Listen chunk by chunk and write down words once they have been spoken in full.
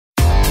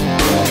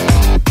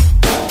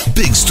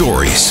Big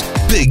stories,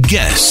 big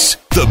guests,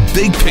 the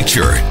big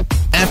picture.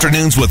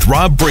 Afternoons with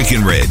Rob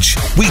Breckenridge.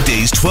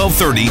 Weekdays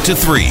 12:30 to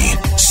 3,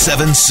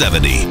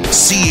 770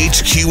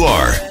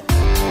 CHQR.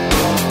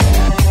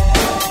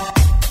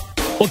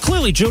 Well,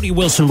 clearly, Jody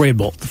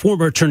Wilson-Raybould, the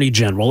former Attorney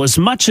General, as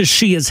much as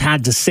she has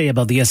had to say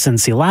about the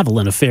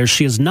SNC-Lavalin affair,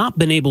 she has not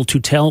been able to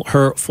tell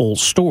her full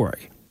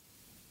story.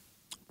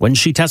 When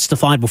she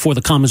testified before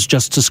the Commons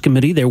Justice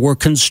Committee, there were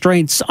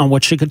constraints on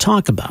what she could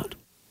talk about.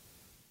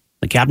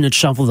 The cabinet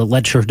shuffle that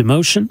led to her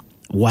demotion,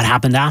 what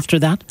happened after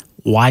that,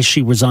 why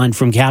she resigned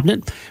from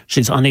cabinet,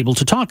 she's unable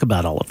to talk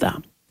about all of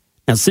that.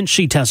 Now, since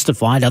she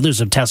testified, others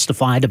have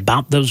testified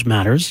about those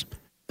matters.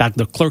 In fact,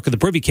 the clerk of the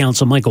Privy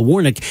Council, Michael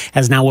Warnick,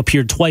 has now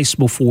appeared twice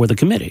before the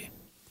committee.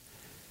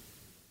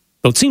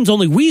 So it seems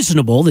only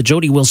reasonable that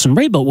Jody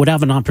Wilson-Raybould would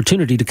have an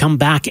opportunity to come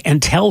back and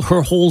tell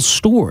her whole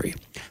story.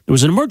 There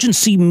was an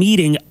emergency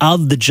meeting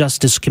of the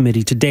Justice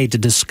Committee today to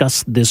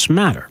discuss this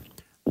matter,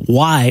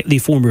 why the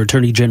former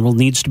Attorney General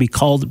needs to be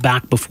called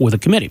back before the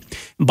committee.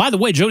 And by the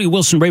way, Jody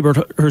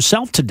Wilson-Raybould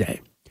herself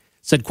today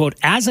said, quote,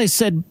 "As I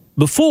said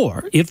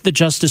before, if the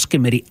Justice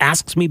Committee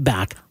asks me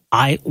back,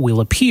 I will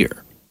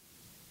appear."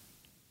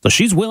 So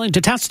she's willing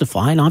to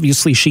testify, and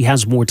obviously she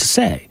has more to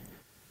say.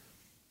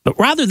 But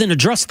rather than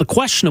address the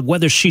question of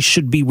whether she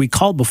should be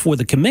recalled before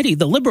the committee,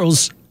 the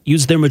Liberals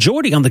used their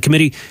majority on the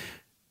committee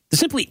to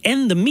simply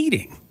end the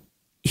meeting.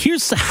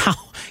 Here's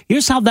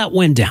how that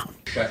went down.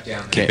 Shut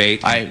down the Okay.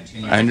 debate.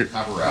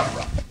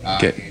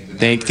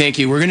 Okay. Thank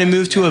you. We're going to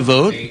move to a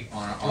vote.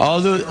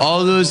 All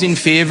those in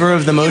favor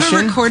of the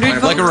motion.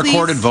 I'd like a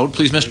recorded vote,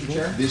 please, Mr.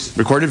 Chair.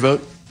 Recorded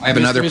vote. I have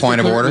another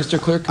point of order.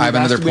 Mr. Clerk, I have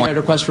another point. We had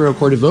a request for a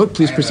recorded vote.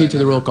 Please proceed to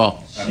the roll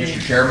call.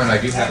 Mr. Chairman,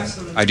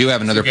 I do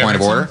have another point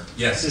of order.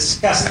 Yes.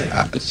 Disgusting.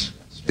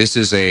 This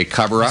is a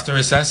cover-up. Mr.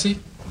 Essassi?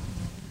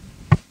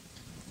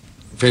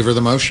 In favor of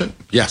the motion?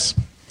 Yes.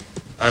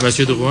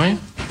 Monsieur Drouin?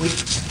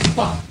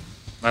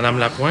 Madame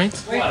Lapointe?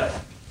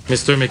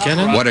 Mr.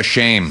 McKinnon? What a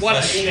shame. What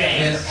a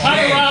shame.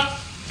 Cover up!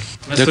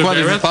 De quoi Mr.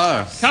 avez-vous Barrett?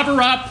 peur?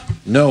 Cover up!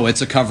 No,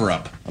 it's a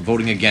cover-up. I'm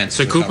voting against.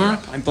 Mr. Cooper?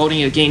 I'm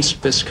voting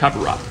against this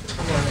cover-up.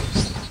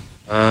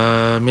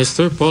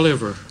 Mr.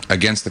 Bolivar?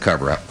 Against the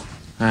cover-up.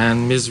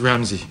 And Ms.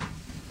 Ramsey?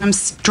 I'm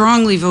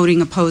strongly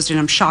voting opposed, and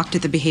I'm shocked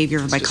at the behavior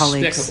of my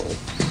colleagues. Despicable.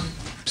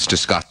 It's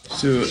disgusting.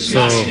 So,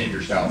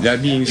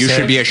 That being You said,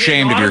 should be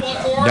ashamed of your...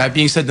 That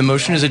being said, the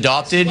motion is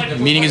adopted.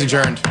 Meeting is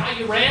adjourned.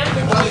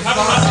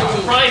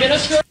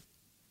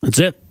 That's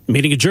it.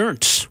 Meeting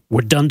adjourned.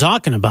 We're done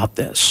talking about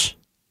this.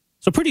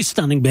 So pretty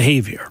stunning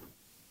behavior.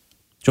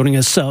 Joining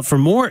us for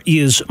more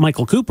is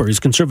Michael Cooper. He's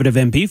Conservative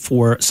MP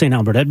for St.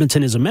 Albert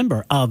Edmonton, is a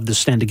member of the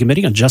Standing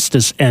Committee on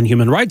Justice and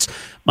Human Rights.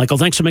 Michael,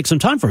 thanks for making some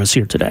time for us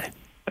here today.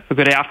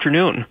 Good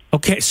afternoon.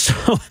 Okay,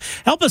 so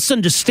help us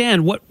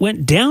understand what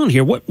went down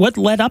here. What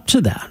led up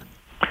to that?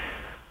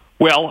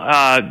 Well,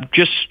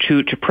 just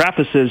to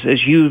preface this,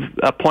 as you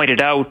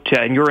pointed out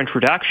in your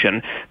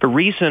introduction, the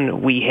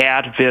reason we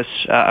had this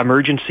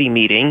emergency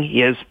meeting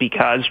is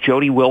because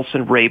Jody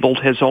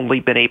Wilson-Raybould has only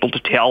been able to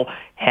tell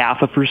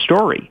half of her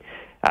story.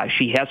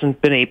 She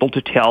hasn't been able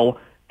to tell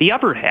the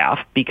other half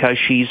because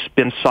she's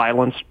been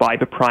silenced by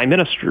the Prime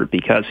Minister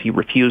because he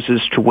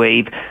refuses to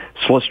waive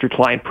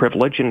solicitor-client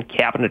privilege and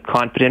cabinet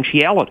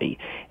confidentiality.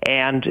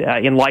 And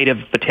in light of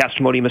the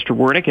testimony of Mr.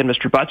 Wernick and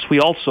Mr. Butts, we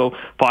also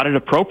thought it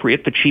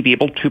appropriate that she be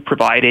able to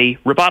provide a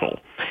rebuttal.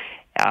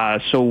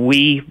 So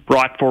we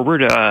brought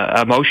forward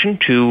a motion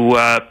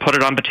to put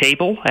it on the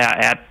table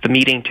at the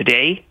meeting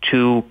today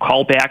to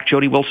call back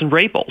Jody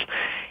Wilson-Raybould.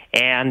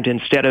 And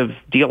instead of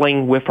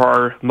dealing with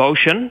our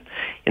motion,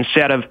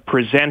 instead of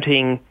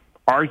presenting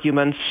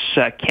arguments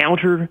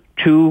counter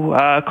to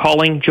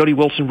calling Jody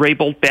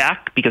Wilson-Raybould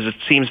back, because it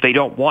seems they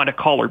don't want to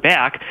call her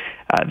back,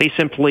 they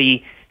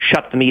simply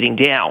shut the meeting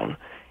down.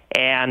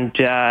 And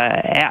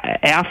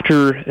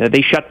after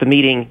they shut the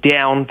meeting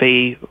down,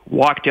 they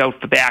walked out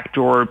the back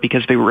door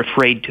because they were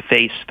afraid to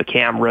face the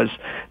cameras.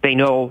 They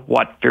know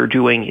what they're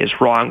doing is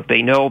wrong.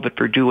 They know that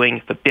they're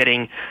doing the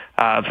bidding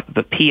of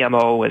the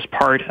PMO as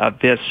part of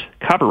this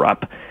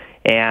cover-up.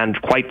 And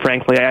quite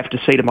frankly, I have to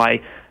say to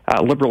my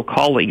Liberal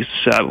colleagues,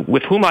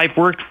 with whom I've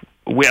worked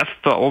with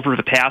over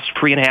the past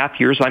 3.5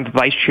 years. I'm the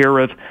vice chair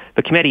of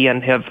the committee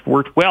and have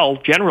worked well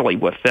generally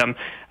with them.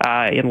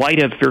 In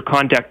light of their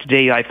conduct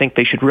today, I think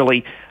they should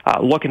really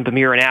look in the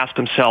mirror and ask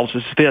themselves,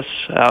 is this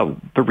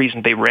the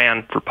reason they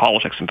ran for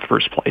politics in the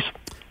first place?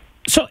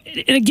 So,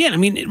 and again, I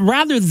mean,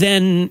 rather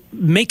than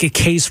make a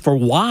case for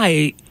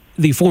why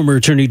the former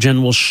Attorney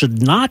General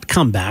should not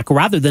come back,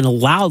 rather than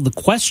allow the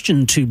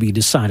question to be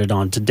decided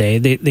on today,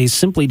 they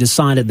simply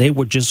decided they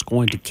were just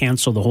going to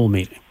cancel the whole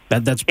meeting.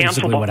 That's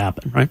basically what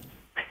happened, right?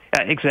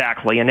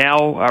 Exactly. And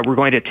now we're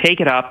going to take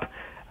it up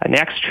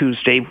next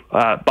Tuesday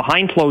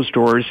behind closed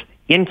doors,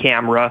 in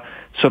camera,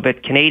 so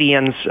that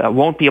Canadians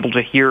won't be able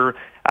to hear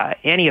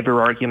any of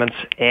their arguments.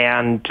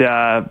 And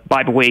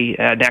by the way,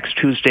 next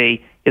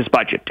Tuesday is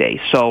Budget Day.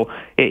 So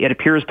it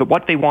appears that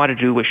what they want to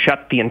do is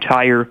shut the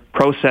entire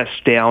process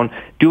down,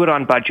 do it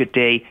on Budget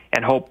Day,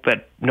 and hope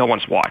that no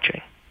one's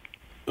watching.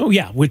 Oh,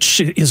 yeah,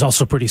 which is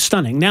also pretty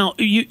stunning. Now,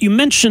 you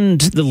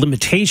mentioned the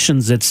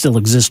limitations that still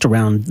exist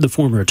around the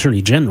former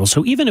Attorney General.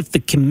 So even if the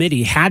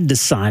committee had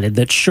decided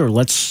that, sure,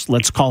 let's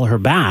call her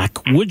back,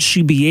 would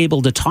she be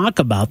able to talk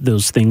about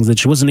those things that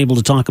she wasn't able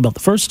to talk about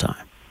the first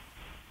time?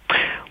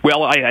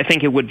 Well, I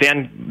think it would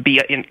then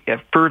be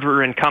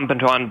further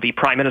incumbent on the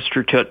Prime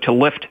Minister to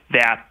lift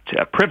that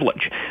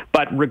privilege.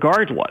 But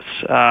regardless,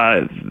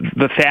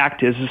 the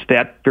fact is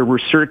that there were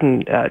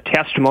certain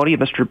testimony of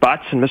Mr.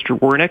 Butts and Mr.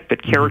 Wernick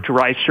that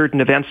characterized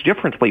certain events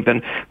differently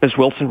than Ms.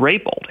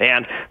 Wilson-Raybould.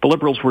 And the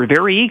Liberals were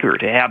very eager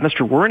to have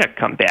Mr. Wernick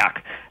come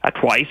back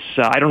twice.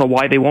 I don't know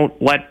why they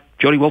won't let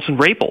Jody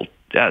Wilson-Raybould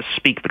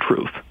speak the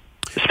truth,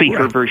 speak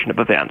her version of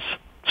events.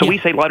 So we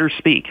say let her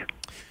speak.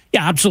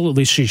 Yeah,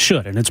 absolutely she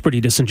should. And it's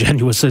pretty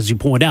disingenuous, as you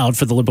point out,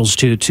 for the Liberals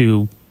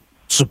to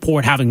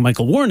support having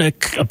Michael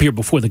Wernick appear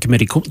before the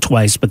committee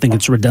twice, but think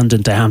it's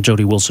redundant to have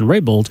Jody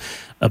Wilson-Raybould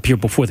appear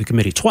before the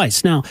committee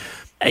twice. Now,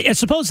 I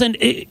suppose then,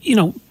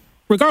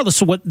 regardless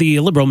of what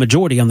the Liberal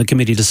majority on the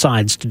committee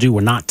decides to do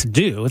or not to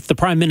do, if the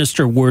Prime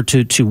Minister were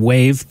to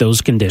waive those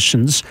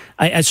conditions,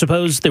 I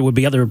suppose there would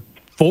be other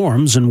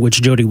forums in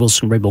which Jody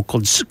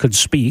Wilson-Raybould could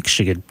speak.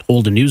 She could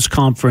hold a news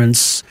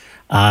conference.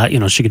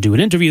 She could do an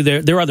interview.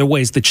 There are other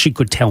ways that she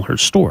could tell her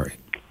story.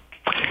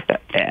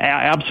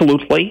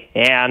 Absolutely,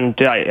 and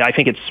I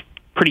think it's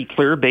pretty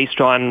clear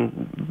based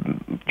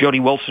on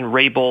Jody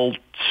Wilson-Raybould's,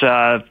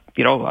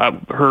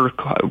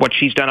 what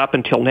she's done up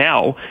until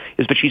now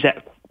is that she's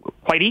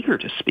quite eager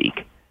to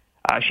speak.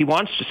 She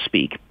wants to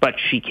speak, but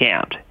she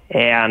can't,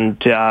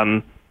 and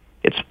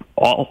it's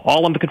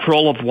all in the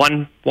control of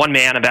one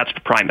man, and that's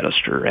the Prime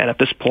Minister. And at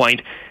this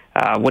point,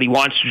 what he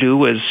wants to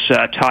do is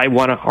tie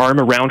one arm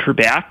around her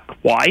back.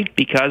 Why?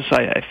 Because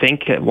I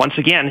think, once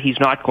again, he's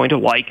not going to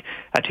like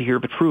to hear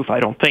the truth. I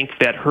don't think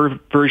that her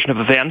version of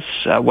events,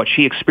 what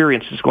she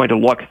experienced, is going to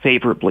look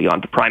favorably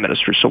on the Prime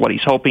Minister. So what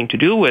he's hoping to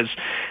do is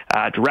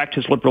direct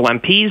his Liberal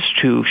MPs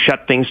to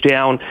shut things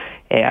down,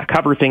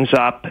 cover things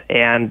up,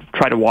 and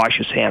try to wash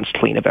his hands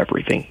clean of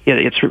everything.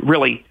 It's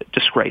really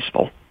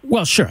disgraceful.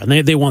 Well, sure. And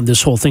they want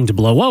this whole thing to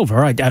blow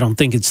over. I don't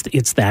think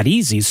it's that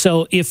easy.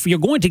 So if you're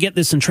going to get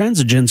this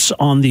intransigence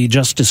on the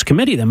Justice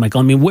Committee, then, Michael,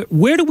 I mean,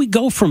 where do we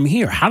go from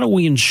here? How do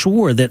we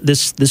ensure that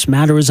this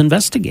matter is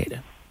investigated?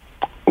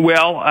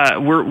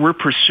 Well, we're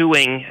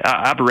pursuing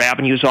other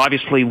avenues.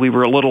 Obviously, we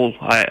were a little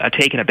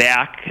taken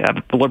aback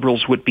that the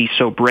Liberals would be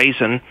so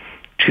brazen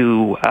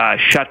to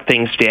shut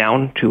things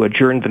down, to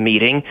adjourn the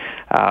meeting.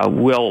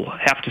 We'll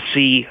have to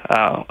see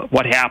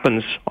what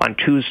happens on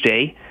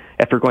Tuesday,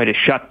 if they're going to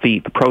shut the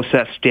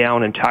process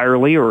down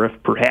entirely, or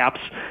if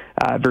perhaps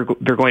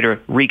they're going to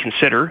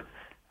reconsider.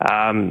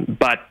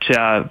 But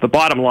the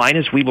bottom line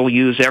is we will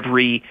use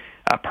every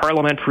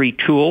parliamentary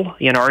tool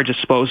in our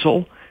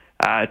disposal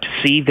to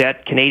see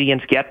that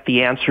Canadians get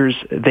the answers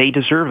they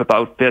deserve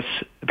about this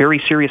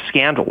very serious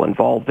scandal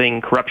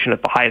involving corruption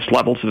at the highest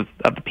levels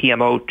of the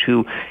PMO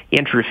to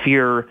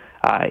interfere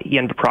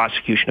in the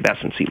prosecution of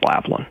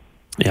SNC-Lavalin.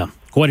 Yeah,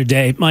 quite a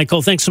day.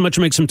 Michael, thanks so much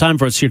for making some time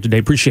for us here today.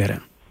 Appreciate it.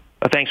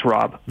 Thanks,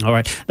 Rob. All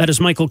right. That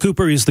is Michael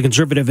Cooper. He's the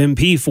Conservative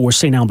MP for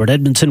St. Albert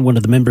Edmonton, one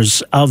of the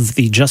members of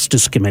the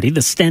Justice Committee.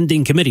 The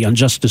Standing Committee on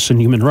Justice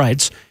and Human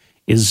Rights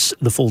is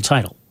the full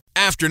title.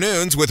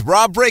 Afternoons with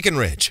Rob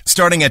Breckenridge,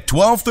 starting at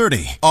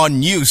 12:30 on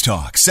News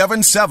Talk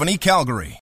 770 Calgary.